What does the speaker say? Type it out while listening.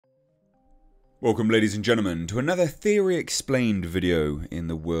Welcome, ladies and gentlemen, to another Theory Explained video in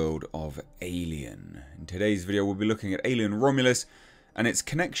the world of Alien. In today's video we'll be looking at Alien Romulus and its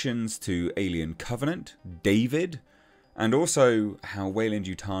connections to Alien Covenant, David, and also how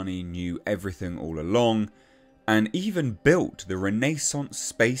Weyland-Yutani knew everything all along and even built the Renaissance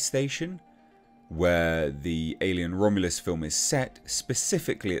space station where the Alien Romulus film is set,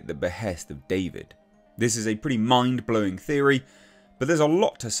 specifically at the behest of David. This is a pretty mind-blowing theory, but there's a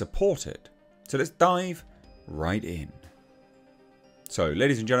lot to support it. So let's dive right in. So,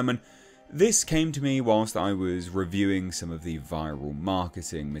 ladies and gentlemen, this came to me whilst I was reviewing some of the viral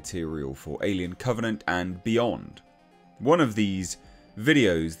marketing material for Alien Covenant and beyond. One of these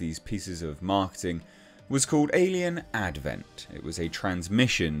videos, these pieces of marketing, was called Alien Advent. It was a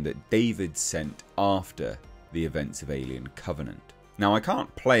transmission that David sent after the events of Alien Covenant. Now, I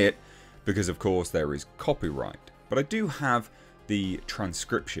can't play it because, of course, there is copyright, but I do have the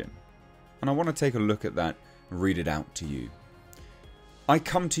transcription. And I want to take a look at that and read it out to you. I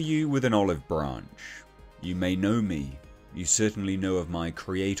come to you with an olive branch. You may know me. You certainly know of my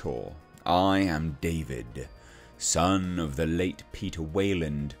creator. I am David, son of the late Peter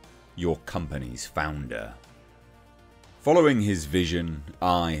Weyland, your company's founder. Following his vision,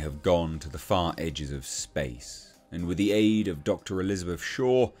 I have gone to the far edges of space, and with the aid of Dr. Elizabeth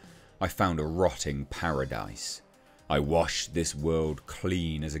Shaw, I found a rotting paradise. I washed this world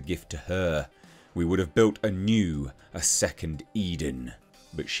clean as a gift to her. We would have built anew a second Eden,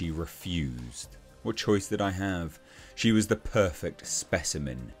 but she refused. What choice did I have? She was the perfect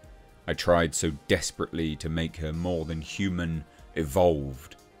specimen. I tried so desperately to make her more than human,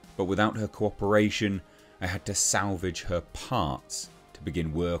 evolved, but without her cooperation, I had to salvage her parts to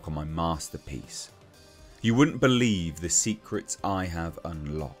begin work on my masterpiece. You wouldn't believe the secrets I have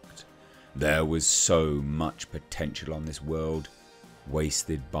unlocked. There was so much potential on this world,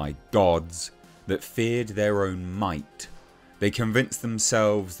 wasted by gods that feared their own might. They convinced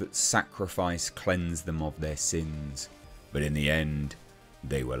themselves that sacrifice cleansed them of their sins, but in the end,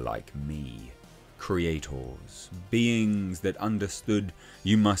 they were like me, creators, beings that understood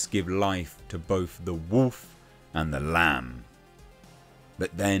you must give life to both the wolf and the lamb.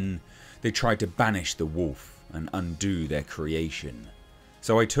 But then, they tried to banish the wolf and undo their creation.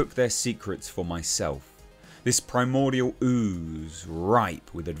 So I took their secrets for myself. This primordial ooze,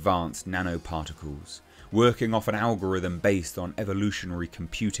 ripe with advanced nanoparticles, working off an algorithm based on evolutionary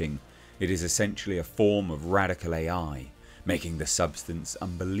computing, it is essentially a form of radical AI, making the substance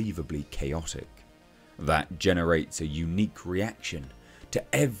unbelievably chaotic. That generates a unique reaction to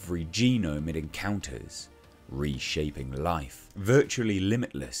every genome it encounters, reshaping life, virtually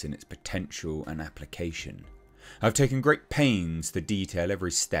limitless in its potential and application. I've taken great pains to detail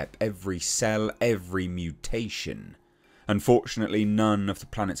every step, every cell, every mutation. Unfortunately, none of the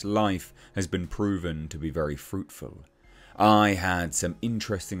planet's life has been proven to be very fruitful. I had some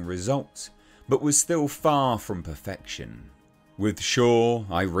interesting results, but was still far from perfection. With Shaw,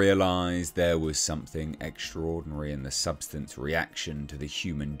 I realised there was something extraordinary in the substance reaction to the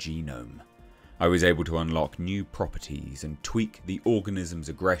human genome. I was able to unlock new properties and tweak the organism's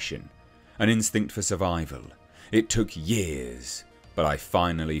aggression, an instinct for survival. It took years, but I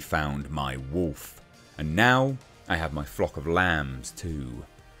finally found my wolf, and now I have my flock of lambs too.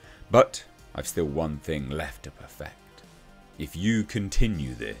 But I've still one thing left to perfect. If you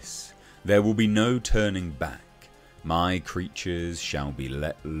continue this, there will be no turning back. My creatures shall be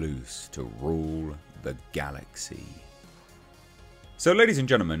let loose to rule the galaxy. So, ladies and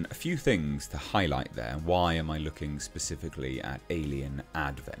gentlemen, a few things to highlight there. Why am I looking specifically at Alien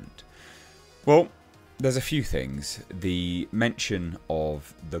Advent? Well, there's a few things. The mention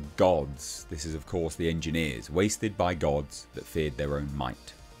of the gods. This is, of course, the engineers, wasted by gods that feared their own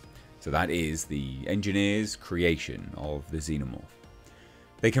might. So that is the engineers' creation of the xenomorph.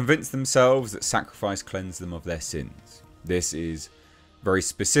 They convinced themselves that sacrifice cleansed them of their sins. This is very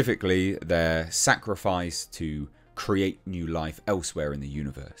specifically their sacrifice to create new life elsewhere in the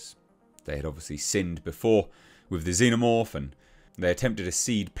universe. They had obviously sinned before with the xenomorph, and they attempted to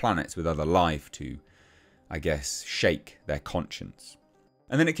seed planets with other life to, I guess, shake their conscience.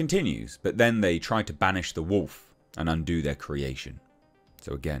 And then it continues, but then they tried to banish the wolf and undo their creation.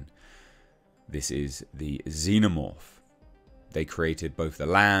 So again, this is the xenomorph. They created both the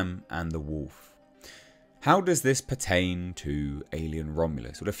lamb and the wolf. How does this pertain to Alien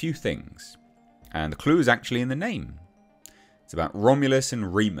Romulus? Well, a few things. And the clue is actually in the name. It's about Romulus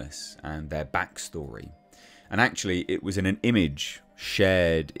and Remus and their backstory. And actually, it was in an image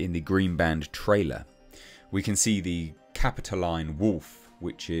shared in the Green Band trailer. We can see the Capitoline wolf,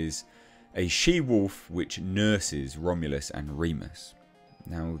 which is a she-wolf which nurses Romulus and Remus.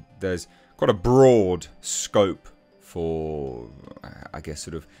 Now, there's quite a broad scope for, I guess,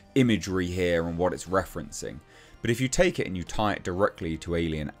 sort of imagery here and what it's referencing. But if you take it and you tie it directly to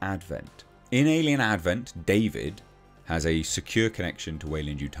Alien Advent, in Alien Advent, David has a secure connection to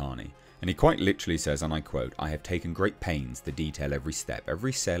Weyland-Yutani. And he quite literally says, and I quote, "I have taken great pains to detail every step,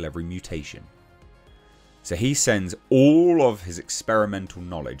 every cell, every mutation." So he sends all of his experimental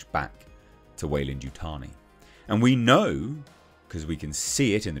knowledge back to Weyland-Yutani. And we know, because we can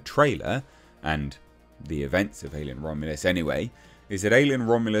see it in the trailer, and the events of Alien Romulus anyway, is that Alien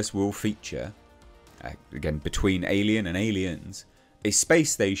Romulus will feature, again between Alien and Aliens, a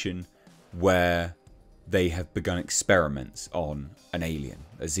space station where they have begun experiments on an alien,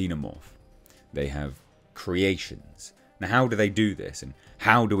 a xenomorph. They have creations. Now how do they do this, and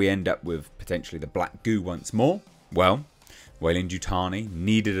how do we end up with potentially the black goo once more? Well, Weyland-Yutani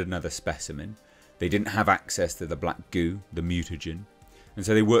needed another specimen. They didn't have access to the black goo, the mutagen, and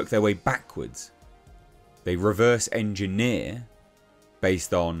so they work their way backwards. They reverse engineer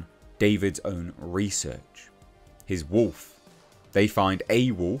based on David's own research. His wolf. They find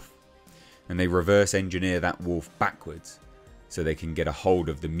a wolf and they reverse engineer that wolf backwards so they can get a hold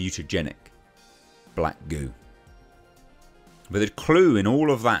of the mutagenic black goo. But the clue in all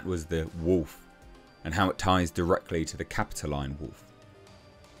of that was the wolf and how it ties directly to the Capitoline wolf.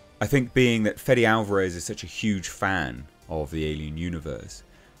 I think being that Fede Alvarez is such a huge fan of the Alien universe,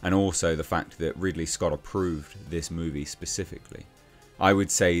 and also the fact that Ridley Scott approved this movie specifically, I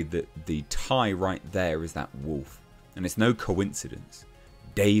would say that the tie right there is that wolf. And it's no coincidence.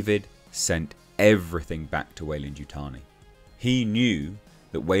 David sent everything back to Weyland-Yutani. He knew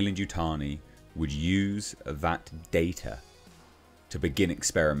that Weyland-Yutani would use that data to begin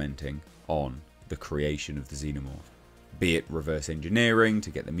experimenting on the creation of the xenomorph. Be it reverse engineering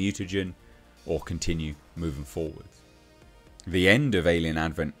to get the mutagen, or continue moving forwards. The end of Alien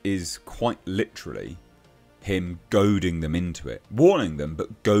Advent is quite literally him goading them into it. Warning them,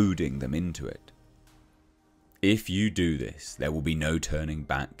 but goading them into it. If you do this, there will be no turning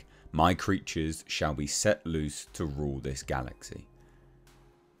back. My creatures shall be set loose to rule this galaxy.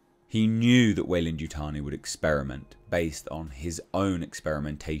 He knew that Weyland-Yutani would experiment based on his own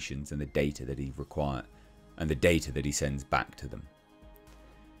experimentations and the data that he required, and the data that he sends back to them.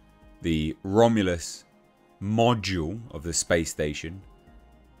 The Romulus module of the space station,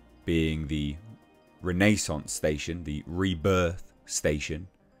 being the Renaissance station, the Rebirth station.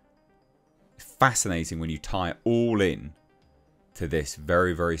 Fascinating when you tie it all in to this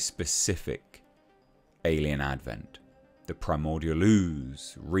very, very specific Alien Advent. The primordial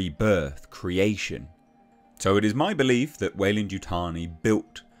ooze, rebirth, creation. So it is my belief that Weyland-Yutani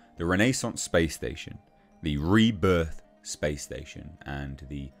built the Renaissance space station, the Rebirth space station, and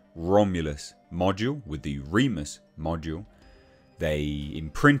the Romulus module with the Remus module. They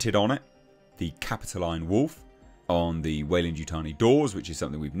imprinted on it the Capitoline wolf on the Weyland-Yutani doors, which is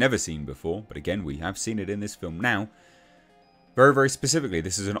something we've never seen before, but again we have seen it in this film now. Very, very specifically,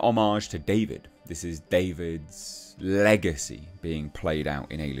 this is an homage to David. This is David's legacy being played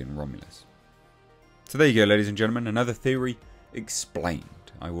out in Alien Romulus. So there you go, ladies and gentlemen, another theory explained.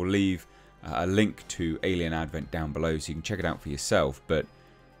 I will leave a link to Alien Advent down below so you can check it out for yourself, but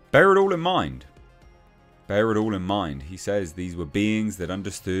bear it all in mind. Bear it all in mind. He says these were beings that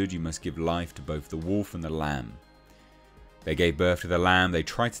understood you must give life to both the wolf and the lamb. They gave birth to the lamb. They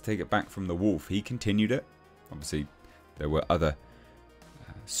tried to take it back from the wolf. He continued it. Obviously, there were other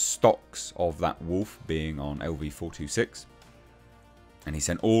stocks of that wolf being on LV-426. And he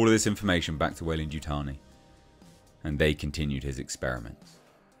sent all of this information back to Weyland-Yutani. And they continued his experiments.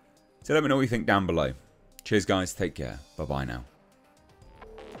 So let me know what you think down below. Cheers, guys. Take care. Bye-bye now.